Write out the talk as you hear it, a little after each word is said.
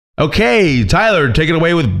Okay, Tyler, take it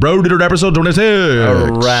away with Broduder episode 26. All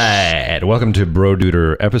right. Welcome to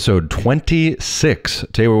Broduder episode 26.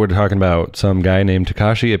 Today we're talking about some guy named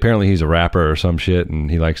Tekashi. Apparently he's a rapper or some shit,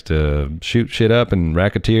 and he likes to shoot shit up and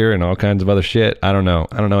racketeer and all kinds of other shit. I don't know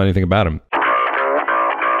anything about him.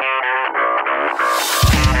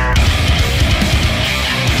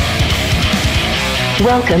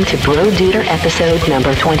 Welcome to Broduder episode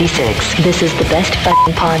number 26. This is the best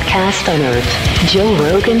fucking podcast on earth. Joe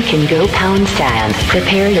Rogan can go pound sand.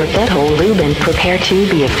 Prepare your butthole lube and prepare to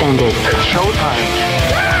be offended. It's showtime.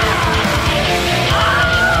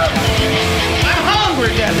 I'm hungry,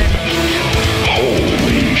 goddammit.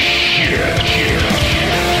 Holy shit.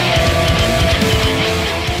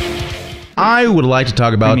 I would like to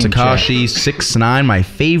talk about Tekashi 6ix9ine, my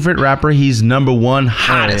favorite rapper. He's number one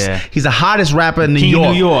hottest. Oh, yeah. He's the hottest rapper in New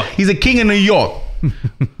York. He's a king of New York.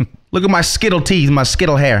 Look at my Skittle teeth, my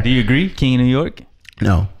Skittle hair. Do you agree? King of New York?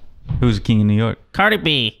 No. Who's the king of New York? Cardi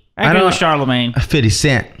B. I agree with Charlemagne. 50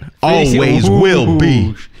 Cent. Always will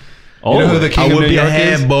be. Oh, You know who the king I of would New be York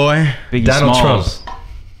ahead, is? boy. Biggie Donald Smalls. Trump.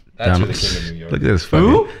 That's who the king of New York. Look at this fucking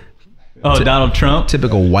Who? Oh, Donald Trump.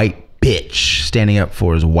 typical white bitch standing up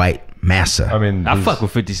for his white massa. I mean, I fuck with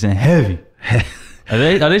 50 Cent heavy. Are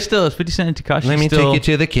they still 50 Cent and Tekashi? let me still? take you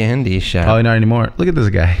to the candy shop. Probably not anymore. Look at this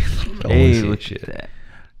guy. Hey, look at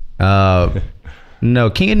that. No,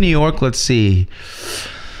 King of New York, let's see.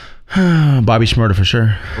 Bobby Shmurda for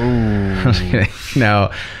sure. Ooh.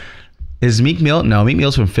 No. Is Meek Mill? No, Meek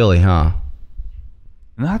Mill's from Philly, huh?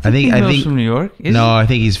 No, I think- think from New York. Is No, I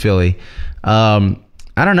think he's Philly.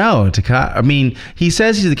 I don't know. I mean, he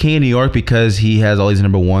says he's the king of New York because he has all these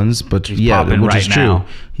number ones, but yeah, popping which is right true. now.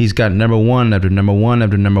 He's got number one after number one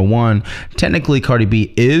after number one. Technically, Cardi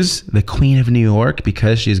B is the queen of New York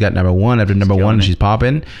because she's got number one after number one and she's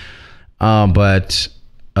popping. But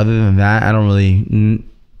other than that, I don't really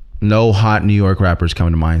no hot New York rappers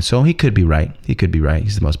come to mind. So he could be right. He's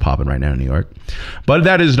the most popping right now in New York. But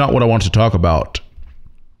that is not what I want to talk about.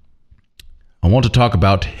 I want to talk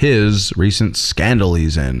about his recent scandal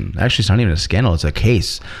he's in. Actually, it's not even a scandal. It's a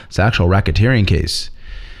case. It's an actual racketeering case.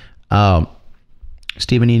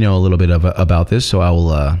 Stephen, you know a little bit about this, so I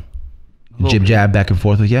will jib-jab back and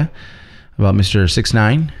forth with you about Mr.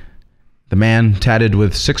 6ix9ine. The man tatted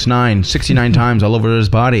with 6ix9ine 69 times all over his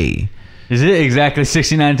body. Is it exactly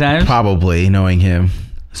 69 times? Probably, knowing him.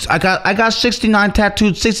 I got 69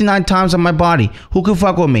 tattooed 69 times on my body. Who can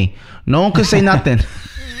fuck with me? No one can say nothing.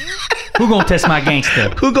 Who gonna test my gangster?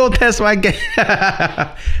 Who gonna test my game?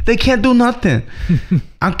 They can't do nothing.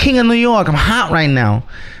 I'm king of New York. I'm hot right now.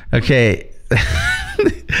 Okay.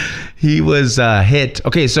 He was hit.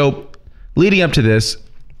 Okay, so leading up to this,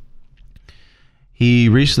 he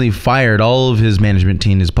recently fired all of his management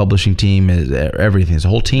team, his publishing team, his everything, his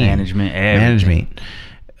whole team. Management.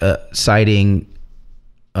 Citing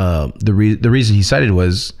the reason he cited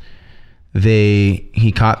was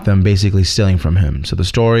he caught them basically stealing from him. So the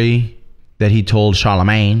story that he told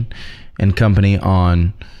Charlemagne and company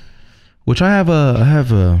on, which I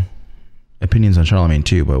have opinions on Charlemagne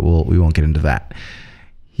too, but we won't get into that.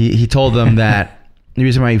 He told them that the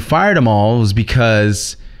reason why he fired them all was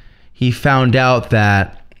because he found out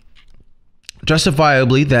that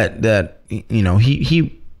justifiably that you know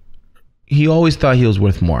he always thought he was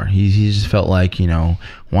worth more. He just felt like, you know,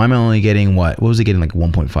 why am I only getting what was he getting, like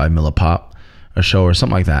 1.5 mil a pop a show or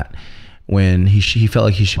something like that, when he felt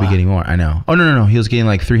like he should be getting more. I know. Oh no, he was getting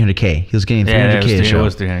like 300K. He was getting 300K a show. It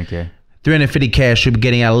was 300K. 350K should be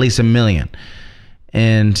getting at least $1 million.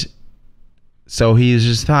 And so he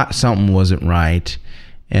just thought something wasn't right,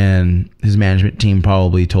 and his management team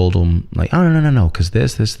probably told him like, oh no, because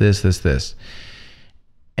this.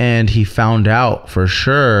 And he found out for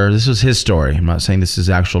sure, this was his story. I'm not saying this is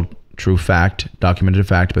actual true fact, documented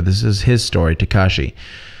fact, but this is his story, Tekashi.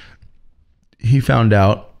 He found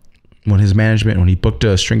out when he booked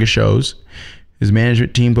a string of shows, his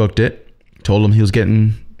management team booked it, told him he was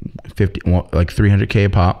getting 300K a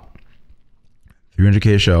pop,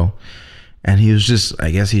 300K a show. And he was just, I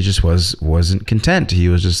guess he just wasn't content. He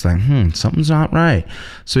was just like, something's not right.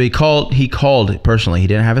 So he called personally. He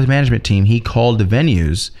didn't have his management team. He called the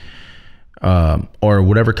venues or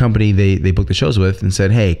whatever company they booked the shows with and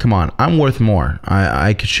said, hey, come on, I'm worth more.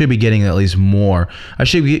 I should be getting at least more. I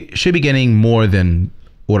should be getting more than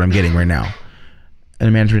what I'm getting right now. And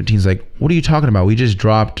the management team's like, what are you talking about? We just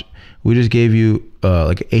gave you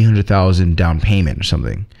like 800,000 down payment or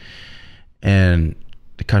something. And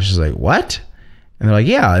Tekashi's like, what? And they're like,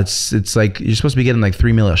 yeah, it's like you're supposed to be getting like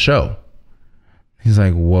 $3 million a show. He's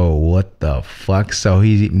like, whoa, what the fuck? So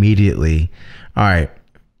he immediately, all right,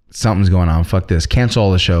 something's going on. Fuck this. Cancel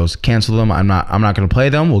all the shows. Cancel them. I'm not going to play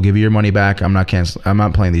them. We'll give you your money back. I'm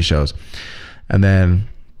not playing these shows. And then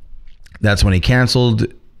that's when he canceled.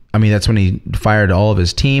 I mean, that's when he fired all of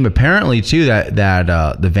his team. Apparently, too, that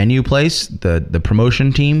the venue place, the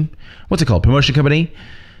promotion team, what's it called? Promotion company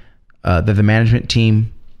that the management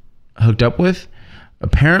team hooked up with.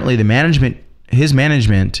 Apparently, his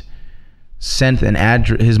management sent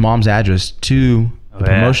his mom's address to the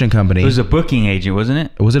promotion company. It was a booking agent, wasn't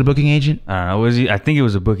it? Was it a booking agent? I don't know. I think it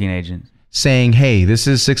was a booking agent. Saying, hey, this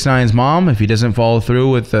is 6ix9ine's mom. If he doesn't follow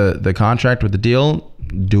through with the contract, with the deal,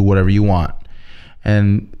 do whatever you want.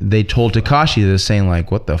 And they told Tekashi this, saying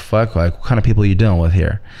like, what the fuck? Like, what kind of people are you dealing with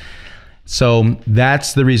here? So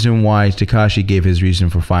that's the reason why Tekashi gave his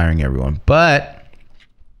reason for firing everyone. But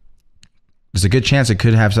there's a good chance it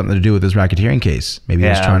could have something to do with this racketeering case. Maybe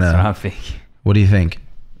he's trying to... I think. What do you think?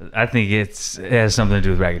 I think it has something to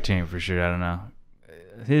do with racketeering for sure. I don't know.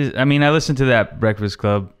 I listened to that Breakfast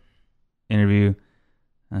Club interview.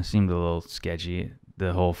 It seemed a little sketchy.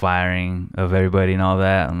 The whole firing of everybody and all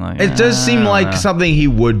that. I'm like, it does seem like something he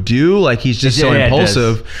would do. Like he's just so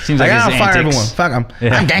impulsive. Seems like I gotta fire antics. everyone. Fuck him.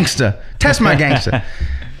 Yeah. I'm gangsta. Test my gangsta.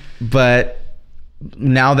 But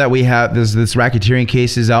now that we have this racketeering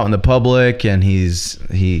cases out in the public, and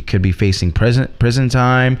he could be facing prison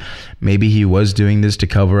time. Maybe he was doing this to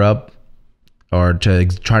cover up or to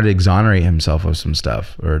try to exonerate himself of some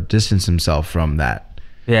stuff or distance himself from that.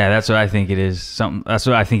 Yeah, that's what I think it is. That's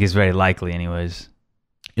what I think is very likely, anyways.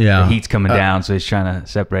 Yeah, the heat's coming down, so he's trying to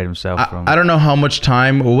separate himself from. I don't know how much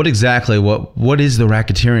time or what is the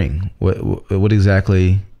racketeering? What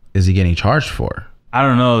exactly is he getting charged for? I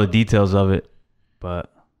don't know the details of it, but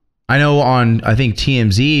I know I think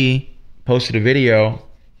TMZ posted a video.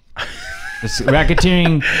 It's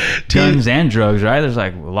racketeering, guns and drugs, right? There's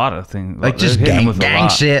like a lot of things, like just gang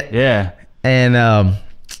shit. Yeah, and I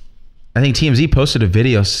think TMZ posted a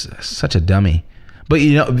video. Such a dummy, but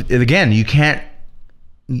again, you can't.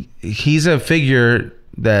 He's a figure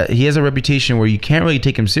that he has a reputation where you can't really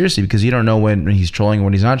take him seriously because you don't know when he's trolling and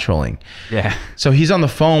when he's not trolling. Yeah. So he's on the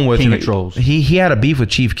phone with King of Trolls. He had a beef with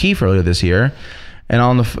Chief Keef earlier this year, and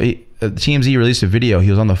on the TMZ released a video. He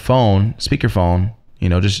was on the phone, speakerphone,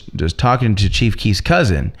 just talking to Chief Keef's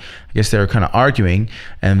cousin. I guess they were kind of arguing,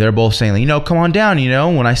 and they're both saying, come on down.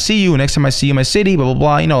 When I see you, next time I see you in my city, blah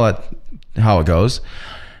blah blah. How it goes,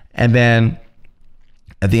 and then.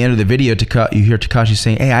 At the end of the video, you hear Tekashi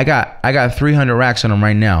saying, "Hey, I got 300 racks on him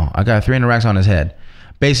right now. I got 300 racks on his head."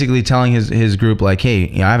 Basically telling his group like,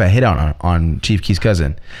 "Hey, I have a hit on Chief Keef's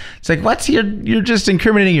cousin." It's like, you're just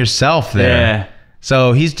incriminating yourself there. Yeah.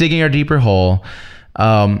 So he's digging a deeper hole.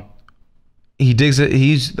 He digs it.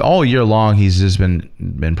 He's all year long. He's just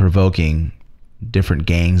been provoking different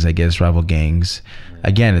gangs, I guess, rival gangs.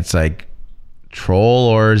 Again, it's like. Troll,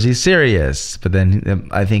 or is he serious? But then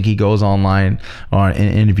I think he goes online or in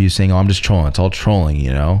an interview saying, I'm just trolling. It's all trolling,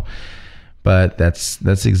 But that's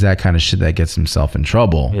the exact kind of shit that gets himself in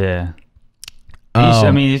trouble. Yeah.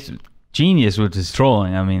 He's genius with his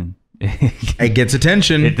trolling. It gets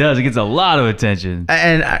attention. It does. It gets a lot of attention.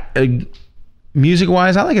 And music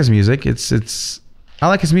wise, I like his music. I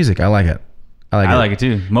like his music. I like it. I like it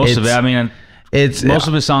too. Most of it. Most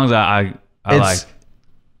of his songs I like.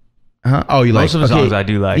 Huh? Oh, you most of the songs I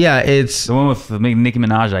do like. Yeah, it's the one with Nicki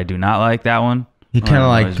Minaj. I do not like that one. He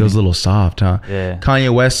kind of goes a little soft, huh? Yeah.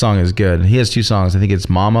 Kanye West song is good. He has 2 songs. I think it's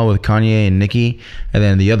Mama with Kanye and Nicki, and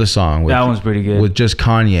then the other song that one's pretty good with just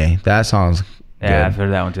Kanye. That song's good. I've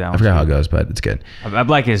heard that one too. I forgot how it goes, but it's good. I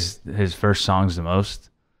like his first songs the most.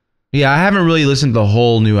 Yeah, I haven't really listened to the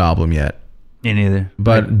whole new album yet. Me neither.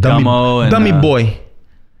 But like Dummy Boy.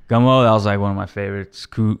 Gummo, that was like one of my favorites.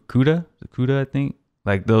 Kuda, I think.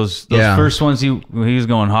 Like those first ones he was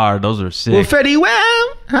going hard. Those were sick. Well, Fetty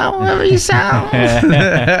Wap, however you sound.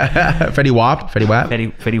 Fetty Wap. Fetty Wap. Oh.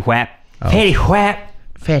 Fetty Wap.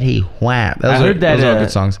 Fetty Wap. I heard that those are good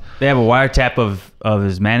songs. They have a wiretap of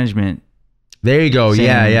his management. There you go.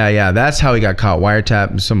 Yeah. That's how he got caught.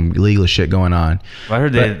 Wiretap, some illegal shit going on. Well, I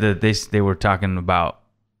heard they were talking about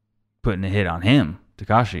putting a hit on him,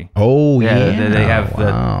 Tekashi. Oh yeah. They have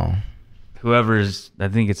whoever's. I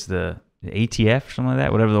think it's the ATF or something like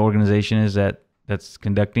that, whatever the organization is that's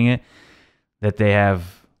conducting it, that they have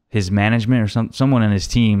his management or someone in his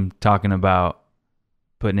team talking about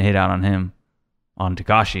putting a hit out on him, on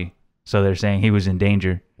Tekashi. So they're saying he was in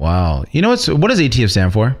danger. Wow. What does ATF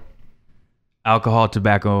stand for? Alcohol,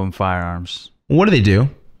 tobacco, and firearms. What do they do?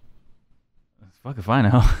 Fuck if I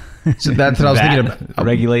know. So that's what I was thinking about.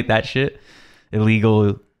 Regulate that shit.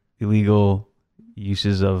 Illegal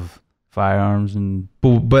uses of firearms and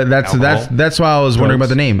but that's why I was wondering about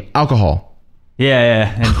the name alcohol.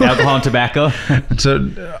 Yeah, and alcohol and tobacco. So,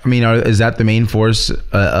 I mean, is that the main force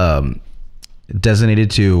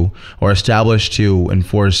designated to or established to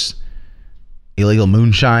enforce illegal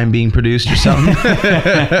moonshine being produced or something?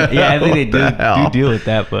 Yeah, I think they do deal with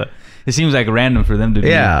that, but it seems like random for them to do.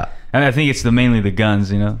 Yeah. And I think it's mainly the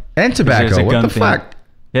guns, you know. And tobacco. What the fuck?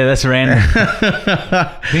 Yeah, that's random.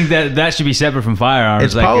 I think that should be separate from firearms.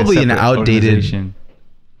 It's like probably an outdated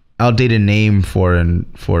name for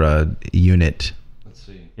a unit. Let's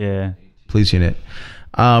see. Yeah. Police unit.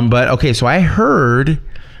 But okay, so I heard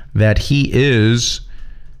that he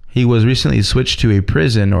was recently switched to a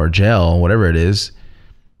prison or jail, whatever it is,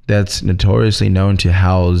 that's notoriously known to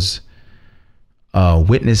house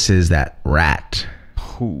witnesses that rat,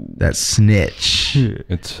 that snitch.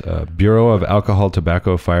 It's Bureau of Alcohol,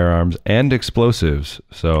 Tobacco, Firearms, and Explosives.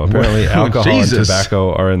 So apparently alcohol and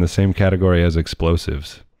tobacco are in the same category as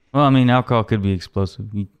explosives. Well, I mean, alcohol could be explosive.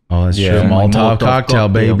 Oh, that's true. Molotov cocktail,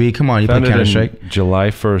 baby. Come on, you put Counter-Strike. July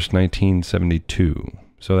 1st, 1972.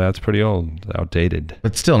 So that's pretty old, outdated.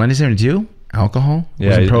 But still, 1972? Alcohol? It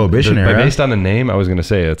was in Prohibition But era. based on the name, I was going to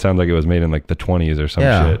say, it sounds like it was made in like the 20s or some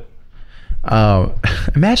shit.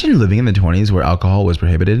 Imagine living in the 20s where alcohol was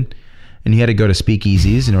prohibited and you had to go to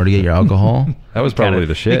speakeasies in order to get your alcohol. That was probably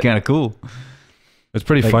the shit. Kind of cool. It's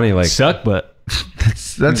pretty funny. Like, suck, but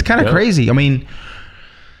that's kind of crazy. I mean,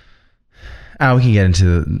 we can get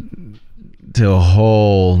into a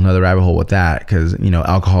whole another rabbit hole with that because, you know,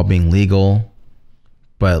 alcohol being legal,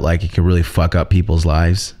 but like it could really fuck up people's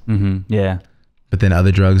lives. Mm-hmm. Yeah. But then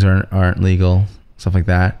other drugs aren't legal, stuff like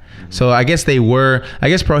that. Mm-hmm. So I guess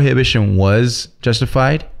prohibition was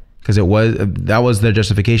justified because that was their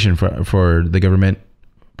justification for the government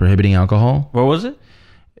prohibiting alcohol. What was it?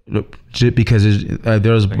 Because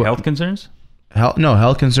there was like health concerns.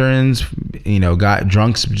 Health concerns. You know, got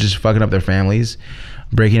drunks just fucking up their families,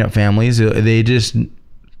 breaking up families. They just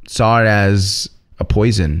saw it as a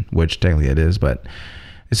poison, which technically it is, but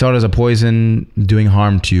they saw it as a poison doing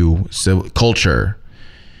harm to culture.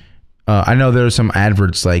 I know there were some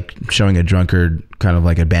adverts like showing a drunkard kind of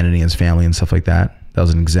like abandoning his family and stuff like that. That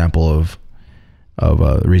was an example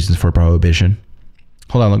of reasons for prohibition.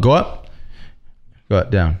 Hold on, go up,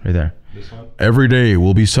 down, right there. This one? Every day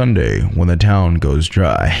will be Sunday when the town goes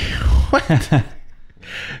dry. What?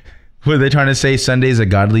 Were they trying to say Sunday's a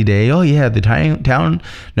godly day? Oh yeah, the town,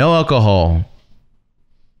 no alcohol.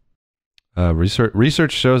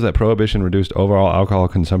 Research shows that prohibition reduced overall alcohol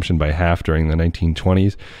consumption by half during the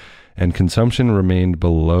 1920s, and consumption remained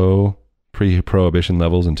below pre-prohibition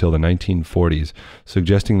levels until the 1940s,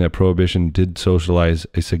 suggesting that prohibition did socialize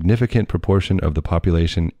a significant proportion of the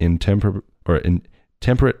population in temperate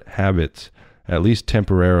habits, at least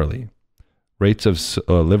temporarily. Rates of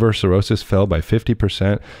liver cirrhosis fell by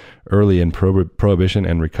 50% early in prohibition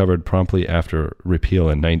and recovered promptly after repeal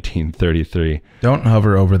in 1933. Don't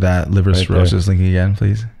hover over that liver cirrhosis link again,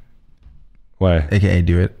 please. Why? AKA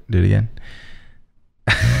do it again.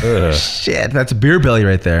 Shit, that's a beer belly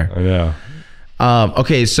right there. I know.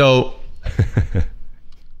 Okay, so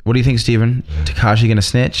what do you think, Steven? Tekashi gonna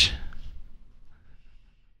snitch?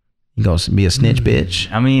 You gonna be a snitch,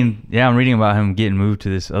 bitch? I mean, yeah, I'm reading about him getting moved to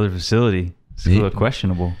this other facility. It's a little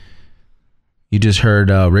questionable. You just heard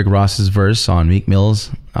Rick Ross's verse on Meek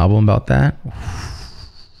Mill's album about that?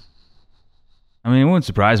 I mean, it wouldn't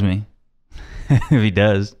surprise me if he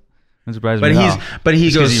does. Wouldn't surprise me. But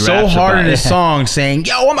he goes so hard in his song saying,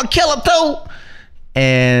 "Yo, I'm a killer too,"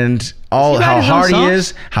 and all how hard he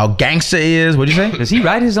is, how gangsta he is. What'd you say? Does he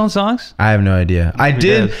write his own songs? I have no idea. I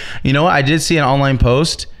did. You know what? I did see an online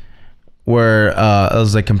post where it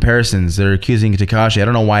was like comparisons. They're accusing Tekashi. I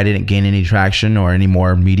don't know why I didn't gain any traction or any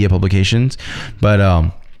more media publications,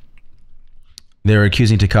 but they're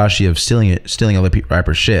accusing Tekashi of stealing other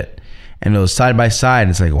rappers' shit. And it was side by side.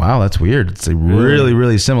 It's like, wow, that's weird. It's like really,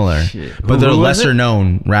 really similar. Shit. But they're lesser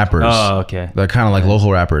known rappers. Oh, okay. They're kind of like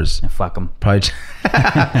local rappers. Fuck them. Probably.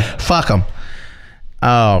 Fuck them.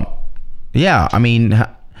 Yeah, I mean,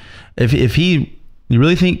 if you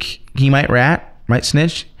really think he might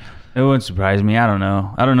snitch? It wouldn't surprise me. I don't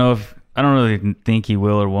know. I don't really think he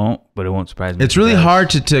will or won't, but it won't surprise me. It's really hard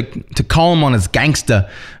to call him on his gangsta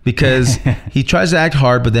because he tries to act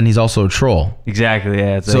hard, but then he's also a troll. Exactly.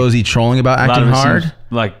 Yeah. So is he trolling about acting hard?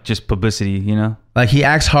 Like just publicity, you know? Like he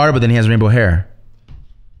acts hard, but then he has rainbow hair.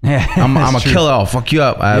 Yeah. I'm a killer. I'll fuck you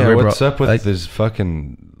up. What's up with this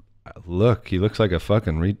fucking look? He looks like a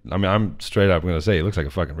fucking I mean, I'm straight up going to say he looks like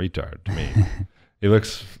a fucking retard to me. He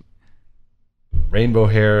looks rainbow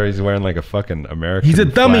hair. He's wearing like a fucking American. He's a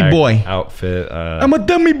dummy boy outfit. I'm a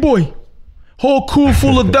dummy boy. Whole crew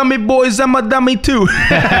full of dummy boys. I'm a dummy too.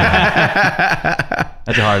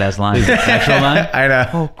 That's a hard ass line. Actual line. I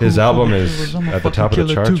know. His album is at the top of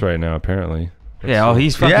the charts right now, apparently. Yeah, oh,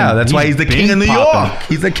 he's fucking. Yeah, that's why he's the king of New York.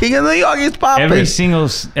 He's the king of New York. He's popping. Every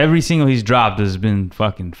single he's dropped has been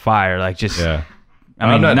fucking fire. Like just, Yeah. I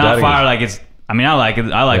mean, I'm not doubting fire it. like it's. I mean, I like it.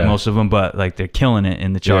 I like Yeah. most of them, but like they're killing it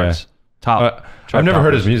in the charts. Top. I've never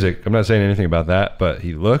heard his toppers. music. I'm not saying anything about that, but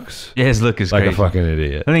he looks Yeah, his look is like crazy. a fucking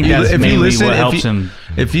idiot. I think that's If you mainly listen- what if helps you- him.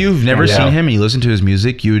 If you've never Yeah. seen him and you listen to his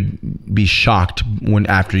music, you'd be shocked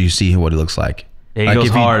after you see what he looks like. Yeah, he Like, goes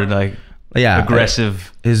if you- hard, like Yeah,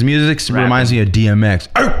 aggressive. His music reminds me of DMX.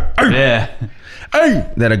 Yeah,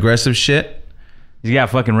 That aggressive shit. he's got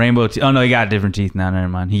fucking rainbow teeth. Oh no, he got different teeth now. Never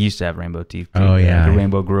mind. He used to have rainbow teeth. Too. Oh, yeah. like a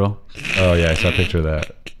rainbow grill. Oh yeah, I saw a picture of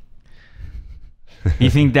that.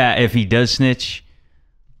 You think that if he does snitch,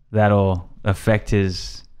 that'll affect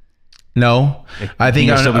his? No, I think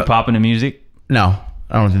he'll I still be popping the music. No,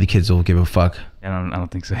 I don't think the kids will give a fuck. I don't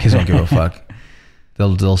think so. Kids don't give a fuck.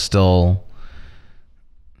 They'll still.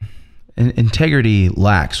 Integrity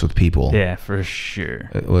lacks with people. Yeah, for sure.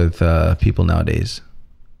 With people nowadays,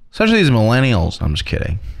 especially these millennials. I'm just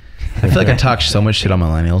kidding. I feel like I talk so much shit on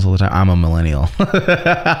millennials all the time. I'm a millennial.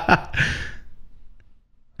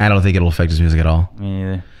 I don't think it'll affect his music at all. Me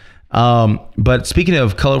neither. But speaking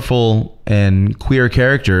of colorful and queer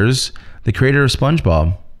characters, the creator of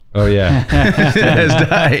SpongeBob Oh yeah. has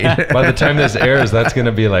died. By the time this airs, that's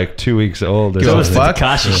gonna be like 2 weeks old. Or Give a something. fuck.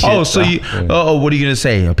 Tekashi shit, Oh, so bro. you? Oh, what are you gonna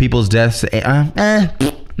say? People's deaths? That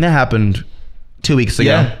happened 2 weeks ago.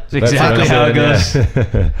 Yeah, That's exactly how it goes.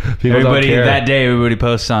 People Everybody don't care. that day, everybody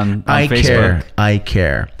posts on I Facebook. care. I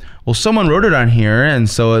care. Well, someone wrote it on here, and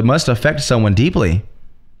so it must affect someone deeply.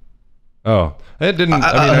 Oh, it didn't. I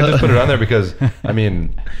mean, I just put it on there because I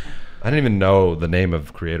mean, I didn't even know the name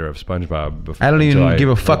of creator of SpongeBob. Before, I don't until even give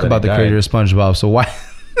a heard fuck that about he the creator died. of SpongeBob. So why?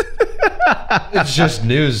 It's just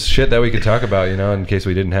news shit that we could talk about, you know, in case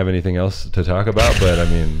we didn't have anything else to talk about. But I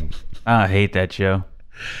mean, I hate that show.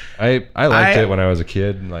 I liked it when I was a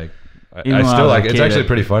kid. Like, Even I when I still was a like it. It's kid, actually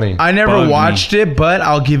pretty funny. I never Bugged me. watched it, but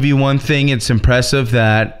I'll give you one thing. It's impressive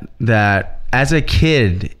that as a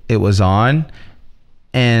kid it was on,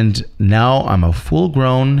 and now I'm a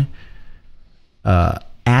full-grown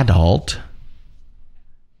adult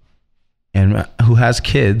and who has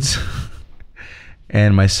kids,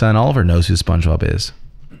 and my son Oliver knows who SpongeBob is.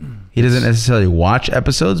 He doesn't necessarily watch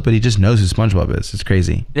episodes, but he just knows who SpongeBob is. It's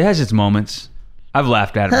crazy. It has its moments. I've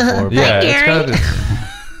laughed at it before. Yeah,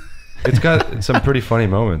 it's got some pretty funny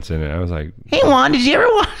moments in it. I was like, Hey Juan, did you ever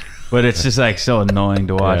watch? But it's just like so annoying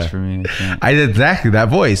to watch Yeah. for me. I can't. I did exactly that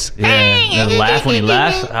voice. Yeah, that laugh when he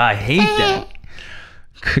laughs. I hate that.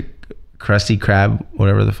 Krusty Krab,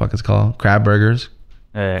 whatever the fuck it's called, Crab Burgers.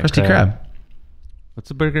 Krusty Krab. What's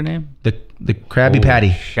the burger name? The Krabby Oh, Patty.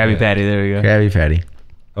 Krabby Patty. There we go. Krabby Patty.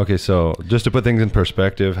 okay, so just to put things in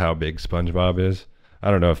perspective, how big SpongeBob is. I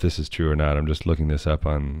don't know if this is true or not. I'm just looking this up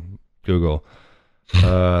on Google.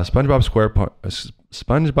 SpongeBob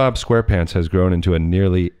SquarePants has grown into a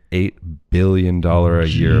nearly $8 billion a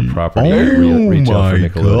year property retail for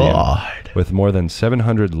Nickelodeon, with more than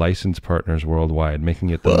 700 licensed partners worldwide, making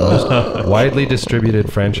it the most widely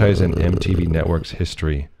distributed franchise in MTV Network's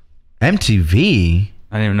history. MTV?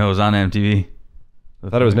 I didn't even know it was on MTV. I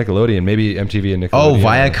thought it was Nickelodeon. Maybe MTV and Nickelodeon. Oh,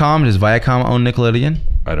 Viacom? Does Viacom own Nickelodeon?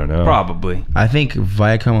 I don't know. Probably. I think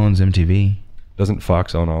Viacom owns MTV. Doesn't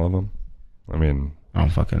Fox own all of them? I mean, I don't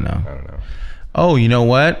fucking know. I don't know. Oh, you know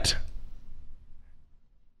what?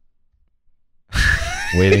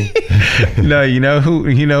 Waiting. No, you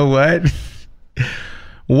know what?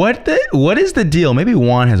 What is the deal? Maybe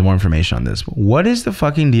Juan has more information on this. What is the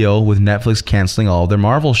fucking deal with Netflix canceling all of their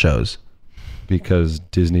Marvel shows? Because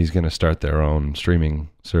Disney's going to start their own streaming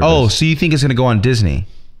service. Oh, so you think it's going to go on Disney?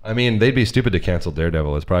 I mean, they'd be stupid to cancel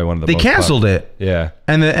Daredevil. It's probably one of the They most canceled it. Yeah.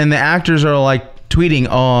 And the actors are like tweeting,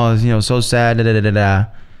 "Oh, so sad." Da, da, da, da.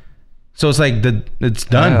 So it's like it's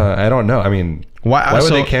done. I don't know. I mean, why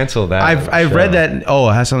would they cancel that? I've read that. Oh,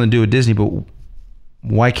 it has something to do with Disney, but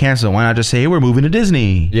why cancel it? Why not just say, "Hey, we're moving to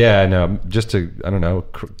Disney"? Yeah, no, just to I don't know,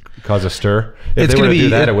 cause a stir. If It's they were gonna to be do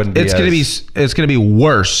that, it wouldn't be. It's gonna be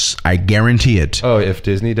worse. I guarantee it. Oh, if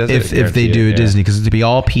Disney does it, if they do Disney, because it'd be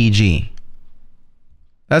all PG.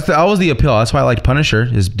 That was the appeal. That's why I liked Punisher.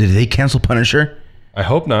 Did they cancel Punisher? I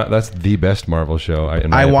hope not. That's the best Marvel show.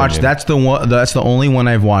 I watched. Opinion. That's the one. That's the only one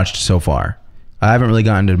I've watched so far. I haven't really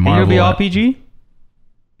gotten to Think Marvel. it'll be all PG?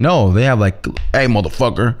 No, they have like, hey,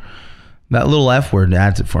 motherfucker. That little F word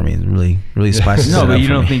adds it for me. It really spices it No, up but you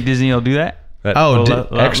for don't me. think Disney will do that? That Oh,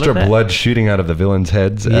 extra let that? blood shooting out of the villains'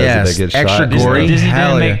 heads Yes, as they get extra shot. gory. Disney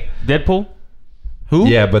Hell didn't make Deadpool? Who?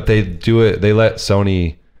 Yeah, but they do it. They let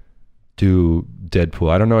Sony do Deadpool.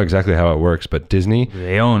 I don't know exactly how it works, but Disney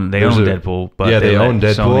They own Deadpool, but they let own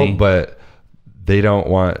Deadpool, Sony- but they don't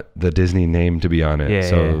want the Disney name to be on it. Yeah,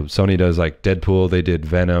 so yeah. Sony does like Deadpool. They did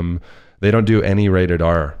Venom. They don't do any rated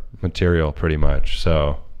R material pretty much.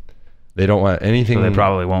 So they don't want anything. So they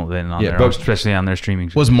probably won't then on Yeah, their but- especially on their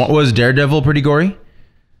streaming. Was Daredevil pretty gory?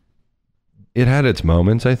 It had its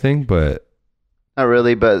moments, I think, but Not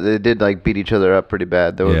really, but they did like beat each other up pretty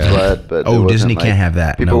bad. There was Yeah. blood, but there Oh, wasn't, Disney like, can't have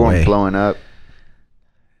that. People No weren't way. blowing up.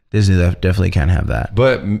 Disney definitely can't have that.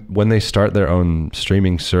 when they start their own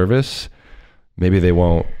streaming service, maybe they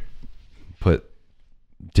won't put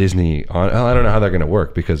Disney on. I don't know how they're going to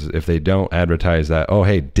work, because if they don't advertise that, oh,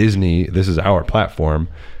 hey, Disney, this is our platform,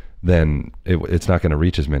 then it's not going to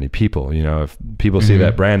reach as many people. You know, if people see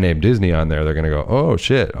that brand name Disney on there, they're going to go, oh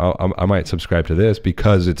shit, I might subscribe to this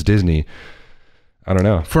because it's Disney. I don't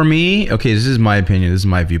know. For me, okay, this is my opinion. This is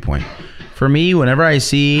my viewpoint. For me, whenever I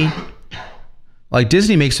see, like,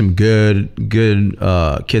 Disney makes some good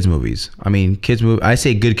kids movies. I mean, I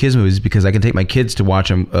say good kids movies because I can take my kids to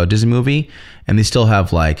watch a Disney movie, and they still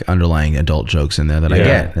have like underlying adult jokes in there that I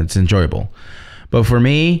get. It's enjoyable. But for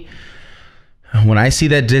me, when I see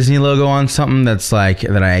that Disney logo on something that's like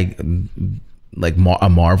that, a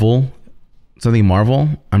Marvel. Something Marvel,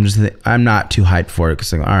 I'm not too hyped for it,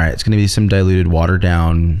 because like, all right, it's gonna be some diluted, watered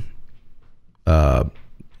down,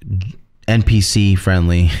 NPC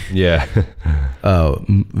friendly Yeah.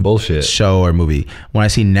 Bullshit. show or movie. When I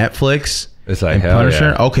see Netflix, It's like, and hell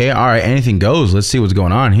Punisher, yeah. okay, all right, anything goes. Let's see what's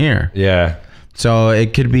going on here. Yeah. So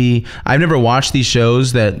it could be. I've never watched these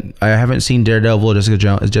shows. That I haven't seen Daredevil. Jessica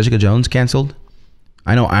Jones. Is Jessica Jones canceled?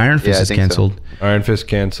 I know Iron Fist I is think so. canceled. Iron Fist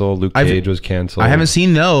canceled. Luke Cage was canceled. I haven't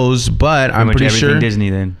seen those, but I'm Pretty much pretty everything sure. Disney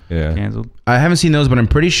then Yeah. canceled. I haven't seen those, but I'm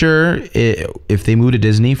pretty sure if they move to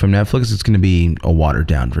Disney from Netflix, it's going to be a watered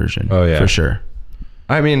down version. Oh, yeah. For sure.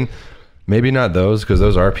 I mean, maybe not those, because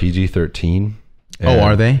those are PG-13. Oh,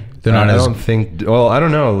 are they? They're not I as. don't think. Well, I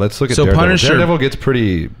don't know. Let's look at So Daredevil. Punisher- Daredevil gets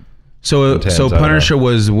pretty. So intense, I don't Punisher know.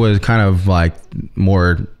 was kind of like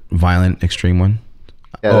more violent, extreme one.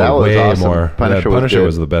 Yeah, that was way awesome. more. Punisher,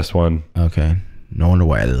 was the best one. Okay. No wonder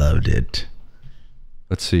why I loved it.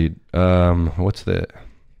 Let's see. What's the?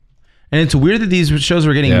 And it's weird that these shows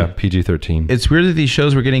were getting. Yeah, PG-13. It's weird that these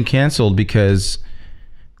shows were getting canceled because,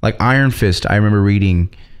 like Iron Fist, I remember reading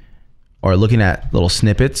or looking at little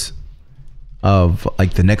snippets of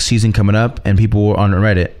like the next season coming up, and people were on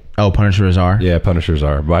Reddit. Oh, Punisher is R. Yeah, Punishers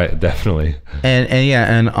are definitely.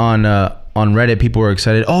 And on Reddit, people were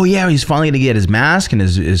excited. Oh yeah, he's finally gonna get his mask and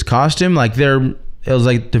his costume. Like it was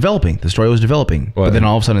like developing. The story was developing, What? but then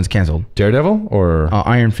all of a sudden it's canceled. Daredevil or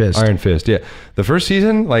Iron Fist. Iron Fist. Yeah, the first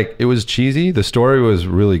season, like, it was cheesy. The story was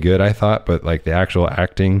really good, I thought, but like the actual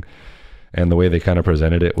acting and the way they kind of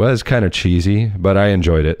presented it was kind of cheesy. But I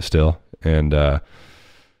enjoyed it still, and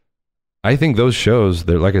I think those shows,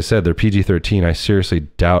 they're, like I said, they're PG-13. I seriously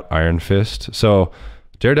doubt Iron Fist. So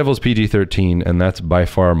Daredevil's PG-13, and that's by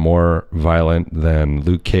far more violent than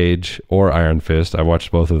Luke Cage or Iron Fist. I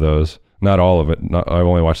watched both of those. Not all of it. I've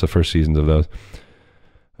only watched the first seasons of those.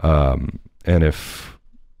 And if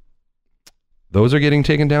those are getting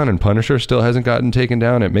taken down and Punisher still hasn't gotten taken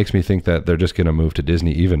down, it makes me think that they're just going to move to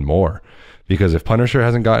Disney even more. Because if Punisher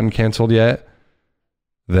hasn't gotten canceled yet,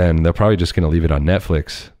 then they're probably just going to leave it on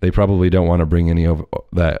Netflix. They probably don't want to bring any of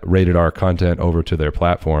that rated R content over to their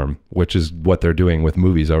platform, which is what they're doing with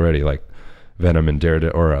movies already, like Venom and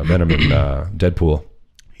Venom and Deadpool.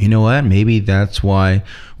 You know what? Maybe that's why.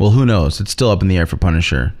 Well, who knows? It's still up in the air for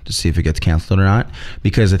Punisher to see if it gets canceled or not.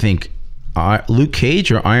 Because I think Luke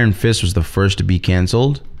Cage or Iron Fist was the first to be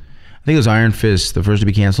canceled. I think it was Iron Fist the first to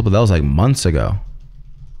be canceled, but that was like months ago.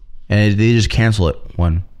 And they just cancel it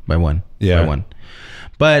one by one. Yeah. By one.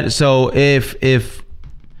 But so if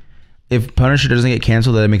Punisher doesn't get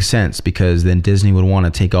canceled, that makes sense, because then Disney would want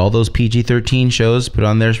to take all those PG-13 shows, put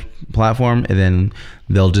on their platform, and then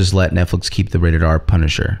they'll just let Netflix keep the rated R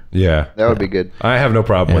Punisher. Yeah. That would be good. I have no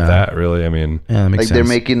problem with Yeah. that, really. I mean, Yeah, that makes Like sense. they're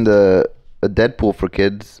making a Deadpool for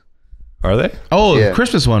kids. are they? Oh, Yeah. the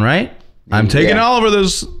Christmas one, right? I'm taking Yeah. Oliver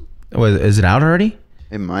this. Is it out already?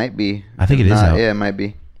 It might be. I think it is out. Yeah, it might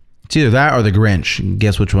be. It's either that or the Grinch.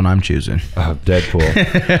 Guess which one I'm choosing. Oh,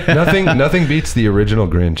 Deadpool. nothing beats the original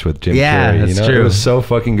Grinch with Jim Yeah, Carrey. that's It true. was so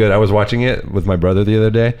fucking good. I was watching it with my brother the other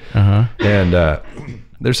day, and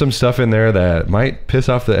there's some stuff in there that might piss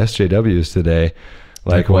off the SJWs today,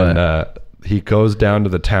 like what? when he goes down to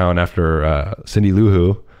the town after Cindy Lou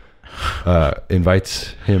Who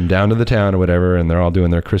invites him down to the town or whatever, and they're all doing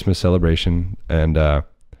their Christmas celebration, and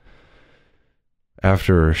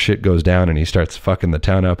after shit goes down and he starts fucking the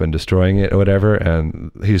town up and destroying it or whatever,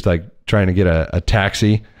 and he's like trying to get a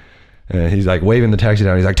taxi, and he's like waving the taxi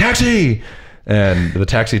down. He's like, taxi! And the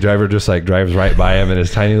taxi driver just like drives right by him in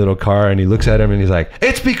his tiny little car, and he looks at him and he's like,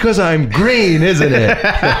 it's because I'm green, isn't it? Oh,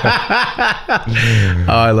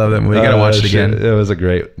 I love that movie. You gotta watch it again. It was a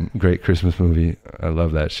great Christmas movie. I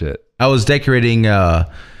love that shit. I was decorating my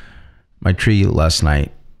tree last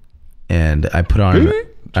night, and I put on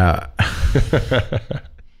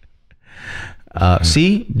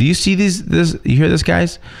see, do you see this you hear this,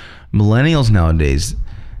 guys? Millennials nowadays,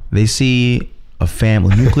 they see a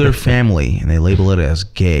nuclear family, and they label it as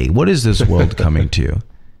gay. What is this world coming to?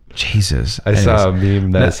 Jesus. I saw a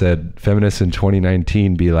meme that said feminists in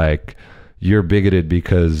 2019 be like, you're bigoted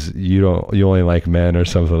because you only like men or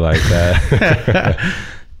something like that.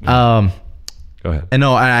 Go ahead. And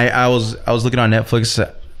no, I was looking on Netflix.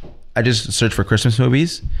 I just searched for Christmas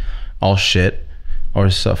movies, all shit or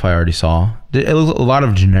stuff I already saw. It was a lot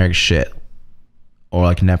of generic shit, or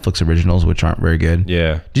like Netflix originals, which aren't very good.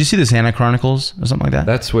 Yeah. Did you see the Santa Chronicles or something like that?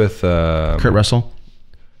 That's with Kurt Russell.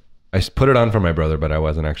 I put it on for my brother, but I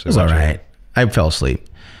wasn't actually. It was all right. it. I fell asleep,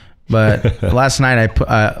 but last night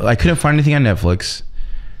I couldn't find anything on Netflix.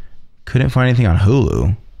 Couldn't find anything on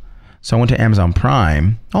Hulu. So I went to Amazon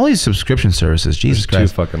Prime. All these subscription services, Jesus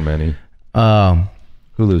There's Christ. too fucking many.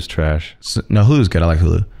 Hulu's trash. No, Hulu's good. I like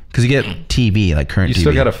Hulu because you get TV, like current TV. You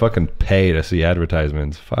still gotta fucking pay to see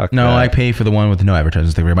advertisements. Fuck. No, that. I pay for the one with no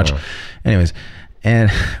advertisements. Thank you very much. Oh. Anyways, and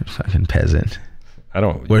fucking peasant. I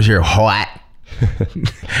don't. Where's your white?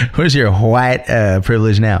 Where's your white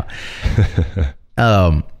privilege now?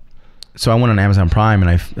 So I went on Amazon Prime,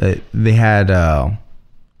 and they had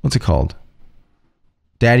what's it called?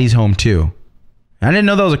 Daddy's Home 2. I didn't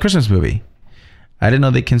know that was a Christmas movie. I didn't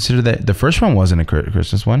know they considered that. The first one wasn't a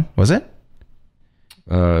Christmas one, was it?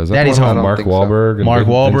 Is that Daddy's the one Home. with Mark Wahlberg? And Mark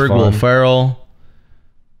Wahlberg, Vince Will Vaughn? Ferrell.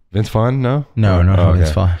 Vince Vaughn? No. No, Oh,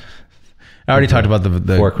 Vince Vaughn. I already talked about the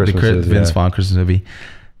Vince Vaughn Christmas movie.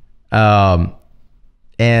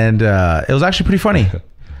 And it was actually pretty funny.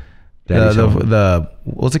 Daddy's Home.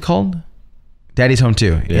 What's it called? Daddy's Home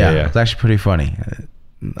 2. Yeah. It's actually pretty funny.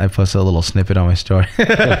 I posted a little snippet on my story.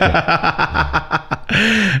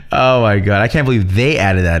 Oh my god, I can't believe they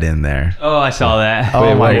added that in there. Oh, I saw that. Oh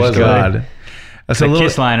Wait, my what was god. it? That's The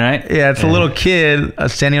kiss line, right? Yeah, it's a little kid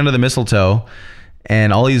standing under the mistletoe,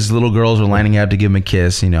 and all these little girls are lining up to give him a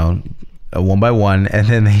kiss, one by one, and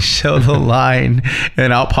then they show the line,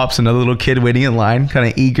 and out pops another little kid waiting in line, kind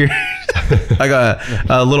of eager, like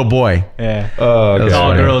a little boy. Yeah. Oh, okay. It's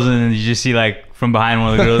all funny. girls, and then you just see like from behind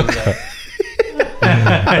one of the girls.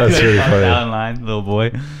 That's really funny. Down in line, little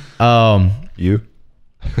boy. You?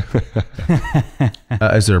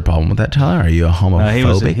 Is there a problem with that, Tyler? Are you a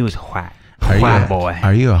homophobic? He was white. Are White you, boy.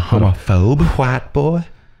 Are you a homophobe? White boy?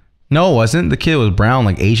 No, it wasn't. The kid was brown,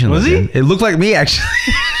 like Asian. Was he? It looked like me, actually.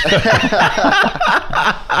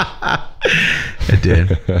 It did.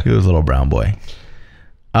 He was a little brown boy.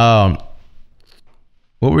 What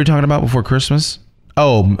were we talking about before Christmas?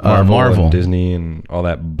 Oh, Marvel. And Disney and all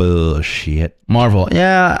that bullshit. Marvel.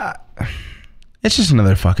 Yeah. It's just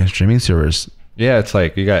another fucking streaming service. Yeah, it's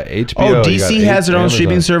like you got HBO. Oh, you got DC has their own Amazon.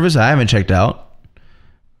 streaming service. I haven't checked out.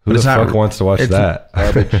 Who But the it's not- fuck wants to watch it's-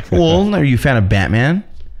 that? Well, are you a fan of Batman?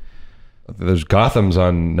 There's Gotham's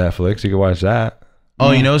on Netflix. You can watch that.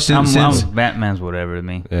 Oh, since Batman's whatever to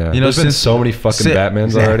me. Yeah. You know, There's been since- so many fucking si- Batmans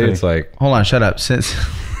exactly. already. It's like, hold on, shut up. Since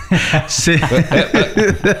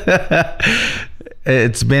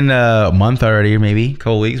it's been a month already, maybe a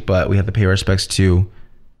couple weeks, but we have to pay respects to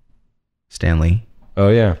Stan Lee, oh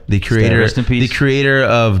yeah. the creator, rest in peace. the creator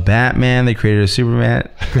of Batman, the creator of Superman.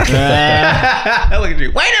 Look at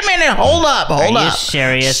you. Wait a minute. Hold up. Hold up.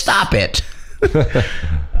 serious? Stop it. Wait,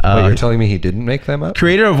 you're telling me he didn't make them up?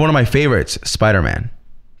 Creator of one of my favorites, Spider-Man.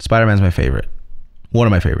 Spider-Man's my favorite. One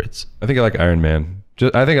of my favorites. I think I like Iron Man.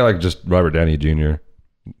 I think I like just Robert Downey Jr.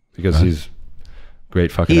 because he's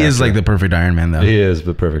great fucking He is actor. like the perfect Iron Man, though. He is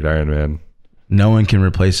the perfect Iron Man. No one can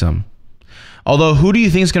replace him. Although, who do you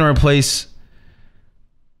think is going to replace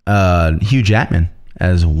Hugh Jackman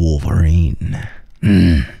as Wolverine?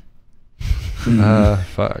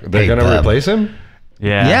 Fuck. They're Hey, gonna bub. replace him?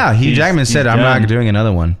 Yeah, Hugh Jackman said, "I'm not doing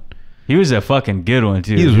another one." He was a fucking good one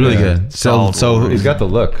too. He was really Yeah. good. So Solid He's got the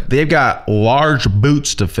look. they've got large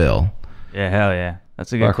boots to fill. Yeah, hell yeah.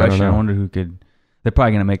 That's a good Fuck, I don't question. I know. wonder who could. They're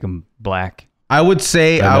probably gonna make him black. I would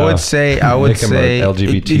say. I know. Make him a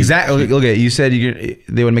LGBT. Exactly. Look at you said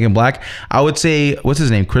they would make him black. I would say, what's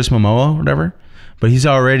his name? Chris Momoa or whatever. But he's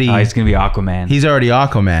already. Oh, he's gonna be Aquaman. He's already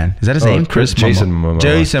Aquaman. Is that his name? Jason Momoa.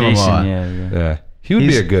 Jason Momoa. Yeah. Yeah. He would be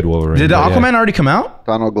He's- a good Wolverine. Did the but yeah. Aquaman already come out?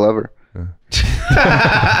 Donald Glover.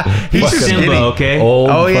 He's just Simba, skinny. okay? Old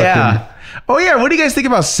Oh fucking, yeah. Oh yeah. What do you guys think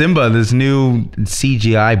about Simba? This new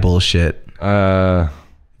CGI bullshit.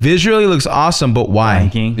 Visually looks awesome, but why? Lion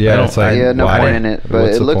King. Yeah, it's like, Yeah, no why? point in it, but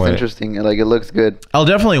What's it the looks point? interesting. Like it looks good. I'll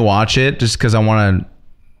definitely watch it just because I want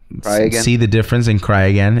Cry to again. see the difference and cry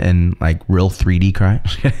again and like real 3D cry.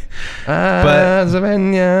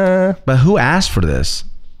 But who asked for this?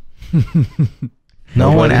 No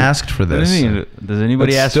one Nobody. asked for this. Does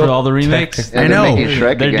anybody It's ask still for all the remakes? Yeah, I they're know. making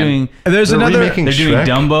Shrek They're again. doing. There's They're another remaking They're doing Shrek?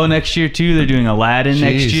 Dumbo next year too. They're doing Aladdin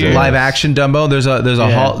next Jesus. year. live action Dumbo. There's a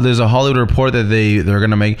Yeah. there's a Hollywood report that they're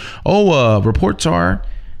gonna make. Reports are.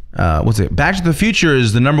 What's it? Back to the Future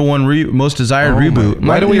is the number one most desired reboot.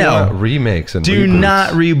 Why do we no. want remakes and Do reboots? not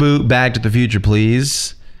reboot Back to the Future,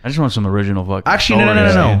 please. I just want some original fucking. Actually, no.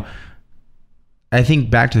 stories, dude. I think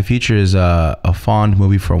Back to the Future is a fond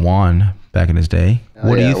movie for Juan back in his day. Oh,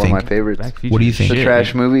 What do yeah, you one think? of my favorites. Back to the Future What do you is think? It's a shit, trash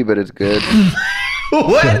dude. movie, but it's good.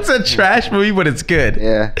 What? It's a trash movie, but it's good.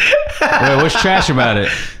 Yeah. Wait, what's trash about it?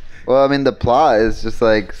 Well, I mean, the plot is just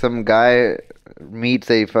like some guy meets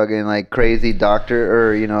a fucking like crazy doctor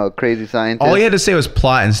or a crazy scientist. All he had to say was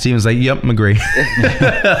plot, and Steven was like, "Yep, I'm agree."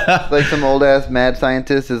 Like some old ass mad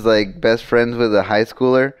scientist is like best friends with a high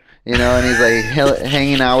schooler, and he's like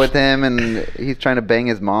hanging out with him, and he's trying to bang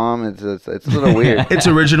his mom. It's a little weird. It's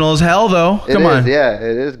original as hell, though. It Come is, on. yeah,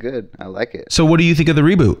 it is good. I like it. So, what do you think of the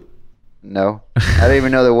reboot? No, I didn't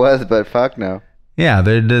even know there was, but fuck no. Yeah,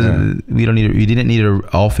 there doesn't. We don't need. We didn't need an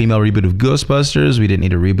all-female reboot of Ghostbusters. We didn't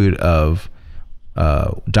need a reboot of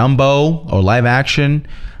Dumbo or live action.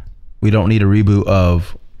 We don't need a reboot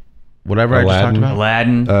of whatever I just talked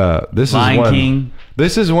Aladdin. about. Aladdin. This is Lion one. King.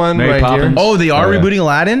 This is one Mary right Poppins. here. Oh, they are yeah. rebooting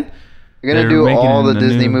Aladdin. They're gonna They're do making all the a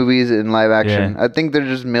Disney new- movies in live action. Yeah. I think they're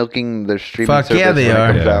just milking their streaming Fuck service yeah, they when are.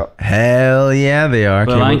 it comes Yeah. out. Hell yeah, they are.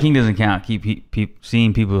 But Can't Lion wait. King doesn't count. Keep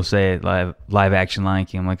seeing people say it live action Lion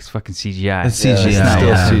King. I'm like, it's fucking CGI. It's Yeah, CGI. it's Still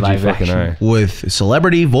yeah. CG live fucking action. eye. With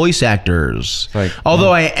celebrity voice actors. Like-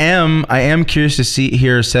 Although I am curious to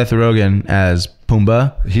hear Seth Rogen as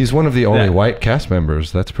Pumbaa, He's one of the only Yeah. white cast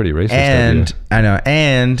members. That's pretty racist. and of you. I know,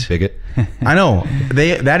 and Bigot. I know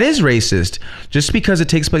that is racist. Just because it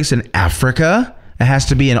takes place in Africa, it has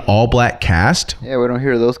to be an all-black cast. Yeah, we don't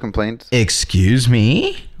hear those complaints. Excuse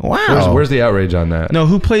me. Wow. Where's the outrage on that? No,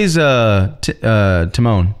 who plays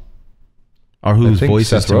Timon? Or I whose think voice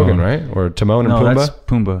Seth is Timon? Rogen, right? Or Timon and No, Pumbaa? that's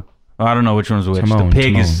Pumbaa. Oh, I don't know which one's which. Timon, the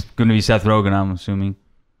pig Timon. is going to be Seth Rogen, I'm assuming.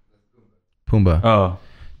 Pumbaa. Oh,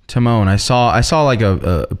 Timon. I saw like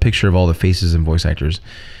a picture of all the faces and voice actors.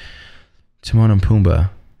 Timon and Pumbaa.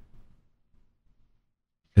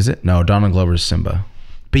 Is it? No, Donald Glover's Simba.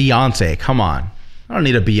 Beyonce, come on. I don't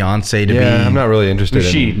need a Beyonce to be. I'm not really interested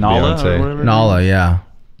who's she? in Nala or Beyonce. whatever? Nala, yeah.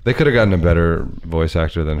 They could have gotten a better voice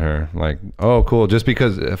actor than her. Like, oh, cool. Just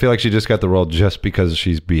because I feel like she just got the role just because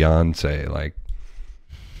she's Beyonce. Like,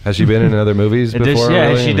 has she been in other movies before? Has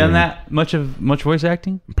really? she I done mean, that much voice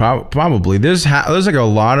acting? Probably. There's like a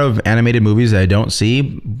lot of animated movies that I don't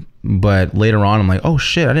see, but later on I'm like, oh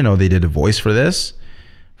shit, I didn't know they did a voice for this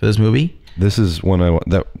movie. This is one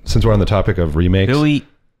that since we're on the topic of remakes. Billy.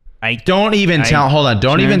 Don't even tell. Hold on.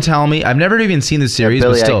 Don't even tell me. I've never even seen the series,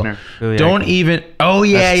 Billy but still, Eichner. Billy don't Eichner. even. Oh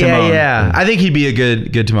yeah, That's yeah, Timon. yeah. I think he'd be a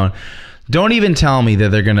good Timon. Don't even tell me that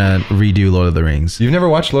they're gonna redo Lord of the Rings. You've never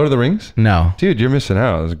watched Lord of the Rings? No. Dude, you're missing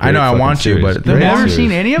out. It was a I know, great I fucking want to, series. but Great they've never series.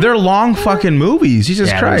 seen any of They're long fucking movies. Jesus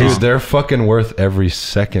Yeah, Christ. Dude, they're fucking worth every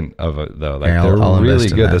second of it, though. Like, Okay, I'll they're really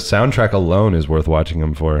invest in good. The that. soundtrack alone is worth watching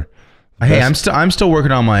them for. Hey, Best- I'm still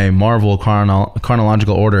working on my Marvel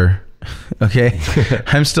chronological order. Okay,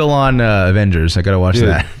 I'm still on Avengers. I gotta watch Dude,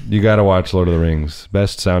 that. you got to watch Lord of the Rings.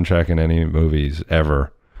 Best soundtrack in any movies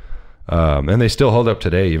ever. And they still hold up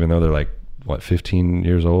today, even though they're like, what, 15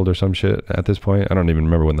 years old or some shit at this point? I don't even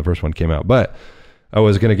remember when the first one came out. But I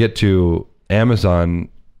was going to get to Amazon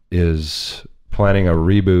is planning a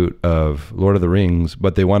reboot of Lord of the Rings,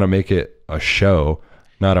 but they want to make it a show,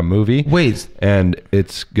 not a movie. Wait, And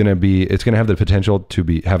it's going to have the potential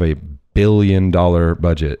to have a $1 billion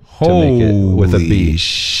budget to make it with a B. Holy $1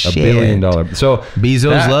 shit. billion. So Bezos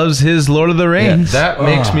that- loves his Lord of the yeah, Rings. that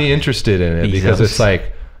makes me interested in it because Bezos. it's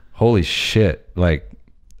like, holy shit. Like,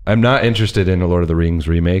 I'm not interested in a Lord of the Rings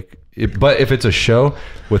remake. But if it's a show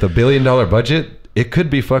with $1 billion budget, it could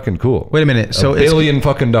be fucking cool. Wait a minute. So $1 billion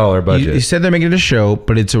fucking dollar budget. you said they're making it a show,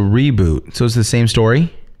 but it's a reboot. So it's the same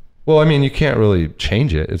story. Well, I mean, you can't really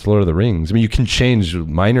change it. It's Lord of the Rings. I mean, you can change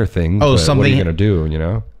minor things. Oh, but what are something- you gonna do? You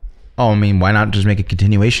know. Oh, I mean, why not just make a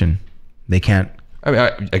continuation? They can't. I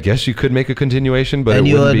mean, I guess you could make a continuation, but And it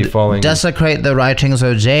you wouldn't be would falling. desecrate the writings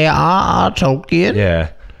of J.R.R. Tolkien. Yeah,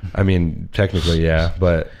 I mean, technically, yeah,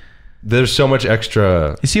 but there's so much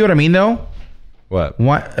extra. You see what I mean, though? What?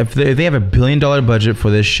 Why, if they have $1 billion budget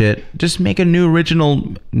for this shit, just make a new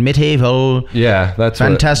original medieval, that's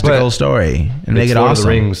fantastical story and make it Lord awesome. of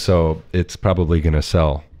the Rings, so it's probably gonna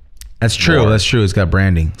sell. That's true. more. That's true. It's got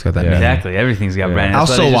branding. It's got that name. Exactly. Everything's got branding. I'll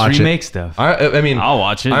That's why still they just watch it. remake stuff. I mean, I'll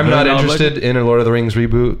watch it. I'm not interested in a Lord of the Rings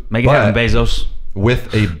reboot. Make it happen, Bezos.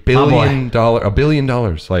 With $1 billion, $1 billion,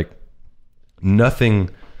 like nothing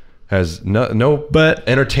has no But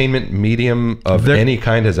entertainment medium of any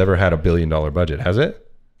kind has ever had $1 billion budget, has it?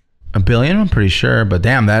 $1 billion, I'm pretty sure. But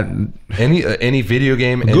damn, that any video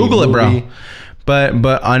game, Google any it, movie, bro.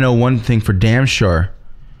 But I know one thing for damn sure.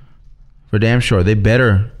 They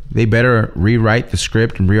better rewrite the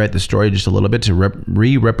script and rewrite the story just a little bit to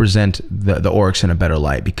represent the orcs in a better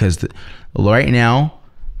light, because right now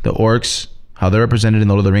the orcs, how they're represented in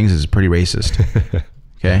Lord of the Rings, is pretty racist.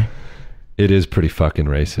 Okay, it is pretty fucking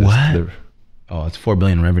racist. What? It's $4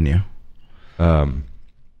 billion in revenue.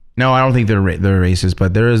 No, I don't think they're racist,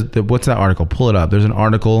 but there is. What's that article? Pull it up. There's an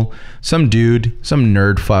article. Some dude, some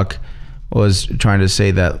nerd fuck, was trying to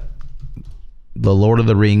say that the Lord of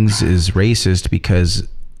the Rings is racist because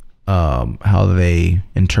how they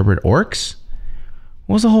interpret orcs.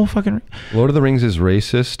 What was the whole fucking Lord of the Rings is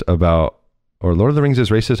racist about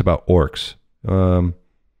orcs.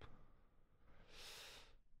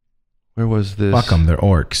 Where was this? Fuck them, they're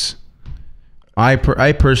orcs. I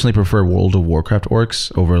personally prefer World of Warcraft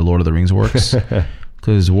orcs over Lord of the Rings orcs,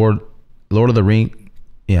 because Lord of the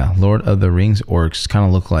Rings orcs kind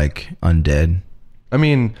of look like undead. I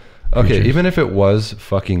mean, okay, creatures. even if it was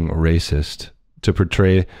fucking racist to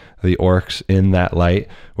portray the orcs in that light,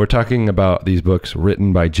 we're talking about these books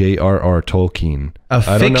written by J.R.R. Tolkien.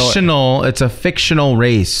 It's a fictional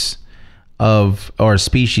race or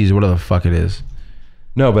species, whatever the fuck it is.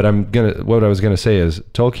 No, but what I was gonna say is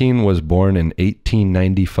Tolkien was born in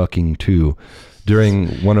 1892 during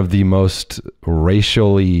one of the most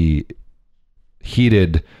racially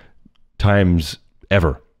heated times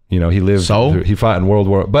ever. You know, he fought in World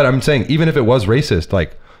War. But I'm saying, even if it was racist,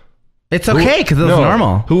 like, it's okay because it's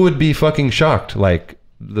normal. Who would be fucking shocked? Like,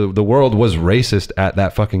 the world was racist at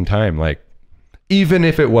that fucking time. Like, even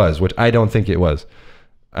if it was, which I don't think it was.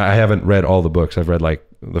 I haven't read all the books. I've read like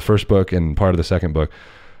the first book and part of the second book,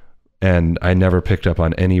 and I never picked up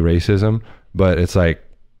on any racism. But it's like,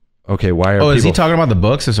 okay, why are is he talking about the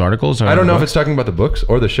books, his articles? I don't know if it's talking about the books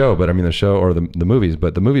or the show, but I mean the show or the movies.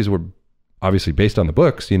 But the movies were obviously based on the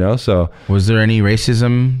books, you know. So was there any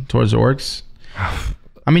racism towards the orcs?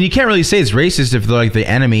 I mean, you can't really say it's racist if they're like the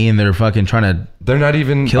enemy and they're fucking trying to. They're not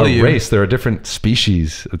even kill a you. race. They're a different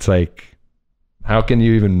species. It's like, how can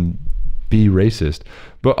you even be racist?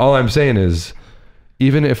 But all I'm saying is,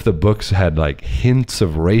 even if the books had like hints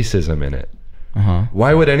of racism in it,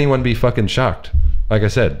 why would anyone be fucking shocked? Like I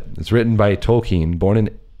said, it's written by Tolkien, born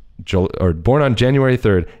on January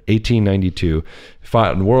 3rd, 1892,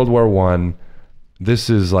 fought in World War I. This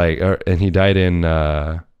is like, and he died in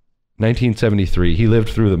 1973. He lived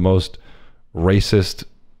through the most racist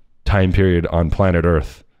time period on planet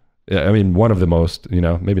Earth. I mean, one of the most, you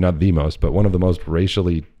know, maybe not the most, but one of the most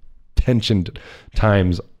racially tensioned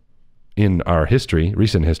times in our history,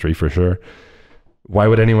 recent history for sure. Why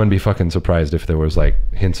would anyone be fucking surprised if there was like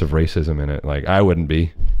hints of racism in it? Like, I wouldn't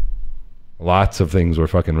be. Lots of things were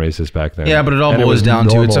fucking racist back then. Yeah, but it all boils down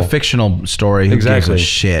to it's a fictional story. Who Exactly. gives a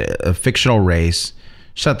shit? A fictional race.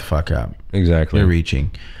 Shut the fuck up. Exactly. You're reaching.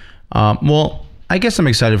 Well, I guess I'm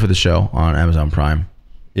excited for the show on Amazon Prime.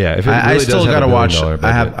 Yeah, if it I really still does have gotta $1 watch. billion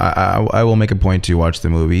budget. I will make a point to watch the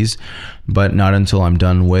movies, but not until I'm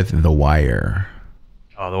done with The Wire.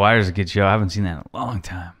 Oh, The Wire is a good show. I haven't seen that in a long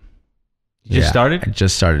time. You just started? I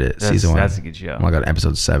just started it. Season 1. That's a good show. I got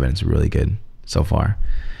episode 7. It's really good so far.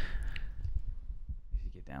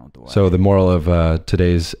 Get down with The Wire. So the moral of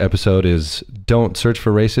today's episode is don't search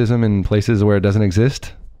for racism in places where it doesn't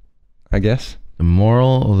exist, I guess. The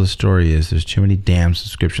moral of the story is there's too many damn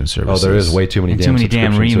subscription services. Oh, there is way too many and damn too many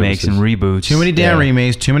damn subscription remakes services. and reboots. Too many damn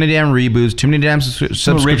remakes, too many damn reboots, too many damn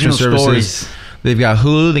subscription original services. stories. They've got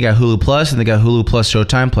Hulu, they got Hulu Plus, and they got Hulu Plus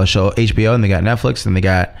Showtime Plus HBO, and they got Netflix, and they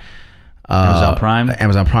got Amazon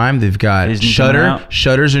Prime. They've got Disney coming Shudder. out.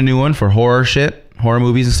 Shudder's a new one for horror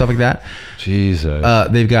movies and stuff like that. Jesus.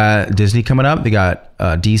 They've got Disney coming up. They got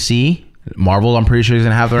DC, Marvel. I'm pretty sure is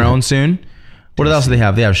gonna have their own soon. What else do they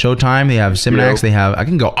have? They have Showtime. They have Cinemax. They have. I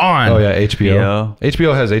can go on. Oh yeah, HBO.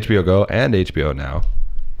 HBO has HBO Go and HBO Now.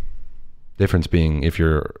 Difference being if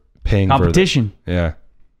you're paying Competition. for yeah.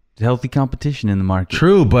 Healthy competition in the market.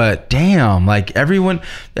 True, but damn, like everyone.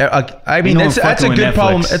 I mean, no one that's a fucking with good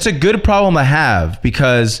problem. Netflix. It's a good problem to have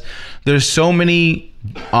because there's so many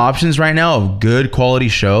options right now of good quality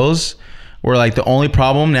shows. where like the only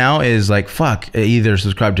problem now is like fuck, either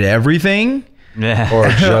subscribe to everything Yeah. Or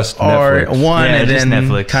just or Netflix. one Yeah, and just then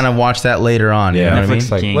Netflix. kind of watch that later on. You know what I mean?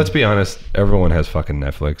 Netflix Like, king. let's be honest, everyone has fucking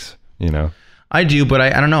Netflix, you know? I do, but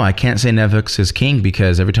I don't know. I can't say Netflix is king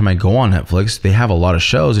because every time I go on Netflix, they have a lot of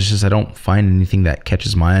shows. It's just I don't find anything that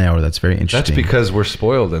catches my eye or that's very That's interesting. because we're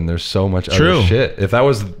spoiled and there's so much True. other shit.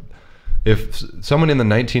 If someone in the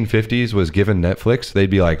 1950s was given Netflix,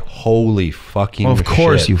 they'd be like, holy fucking Well, of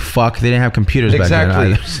course, shit. you fuck. They didn't have computers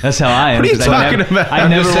Exactly. back then either. That's how I am. What are you 'cause I talking never, about? I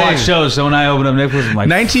I'm never just watch saying. shows, so when I open up Netflix, I'm like,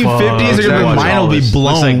 1950s fuck, are gonna Exactly. be, mine will be Looks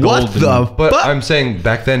blown. like What golden. the But fuck? I'm saying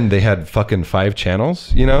back then they had fucking 5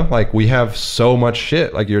 channels, you know? Like we have so much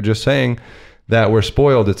shit, like you're just saying, that we're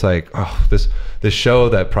spoiled. It's like, oh, this show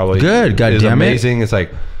that probably Good, is goddammit. amazing. It's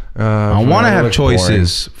like, I want to have looks boring.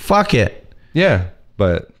 choices. Fuck it. Yeah,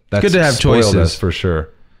 but that's good to have spoiled choices. us for sure.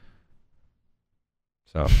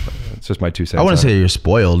 So it's just my 2 cents. I wouldn't on say it. you're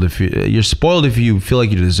spoiled. If you're spoiled if you feel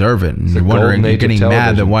like you deserve it and the you're wondering, golden you're age of getting mad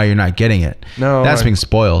television. that why you're not getting it. No, that's being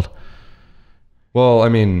spoiled. Well, I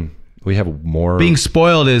mean, we have more. Being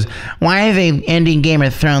spoiled is Why are they ending Game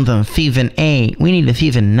of Thrones on season 8? We need a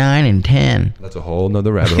season 9 and 10. That's a whole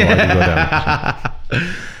nother rabbit hole I can go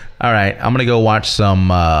down. all right. I'm gonna go watch some.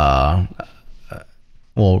 Well,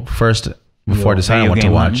 first before deciding what to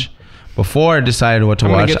game watch. Before I decided what to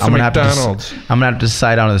I'm gonna watch, get I'm some gonna have McDonald's. to. I'm gonna have to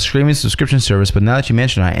decide on a streaming subscription service. But now that you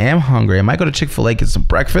mentioned, I am hungry. I might go to Chick-fil-A, get some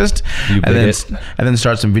breakfast, You and bigot. then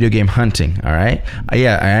start some video game hunting. All right.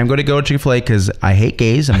 Yeah, I am going to go to Chick-fil-A because I hate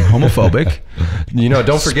gays. I'm homophobic. You know,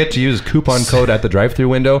 don't forget to use coupon code at the drive-thru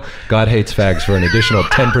window. God hates fags for an additional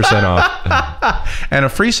 10% off. and a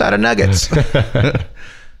free side of nuggets. All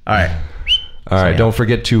right. All right, yeah. don't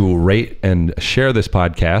forget to rate and share this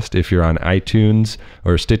podcast if you're on iTunes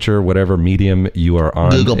or Stitcher, whatever medium you are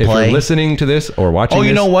on. Google if Play. you're listening to this or watching Oh, you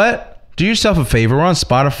this, know what? Do yourself a favor. We're on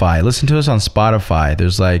Spotify. Listen to us on Spotify.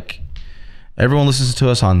 There's like everyone listens to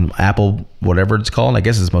us on Apple, whatever it's called. I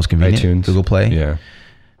guess it's most convenient. iTunes, Google Play.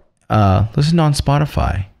 Yeah. Listen on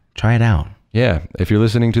Spotify. Try it out. Yeah, if you're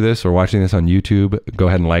listening to this or watching this on YouTube, go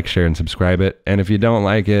ahead and like, share, and subscribe it. And if you don't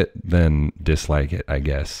like it, then dislike it, I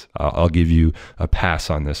guess. I'll give you a pass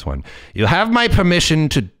on this one. You have my permission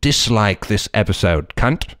to dislike this episode,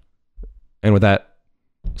 cunt. And with that,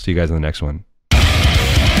 see you guys in the next one.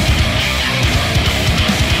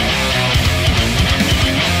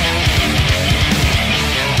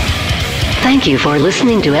 Thank you for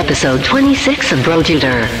listening to episode 26 of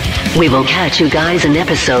Broduder. We will catch you guys in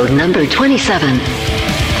episode number 27.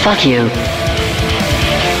 Fuck you.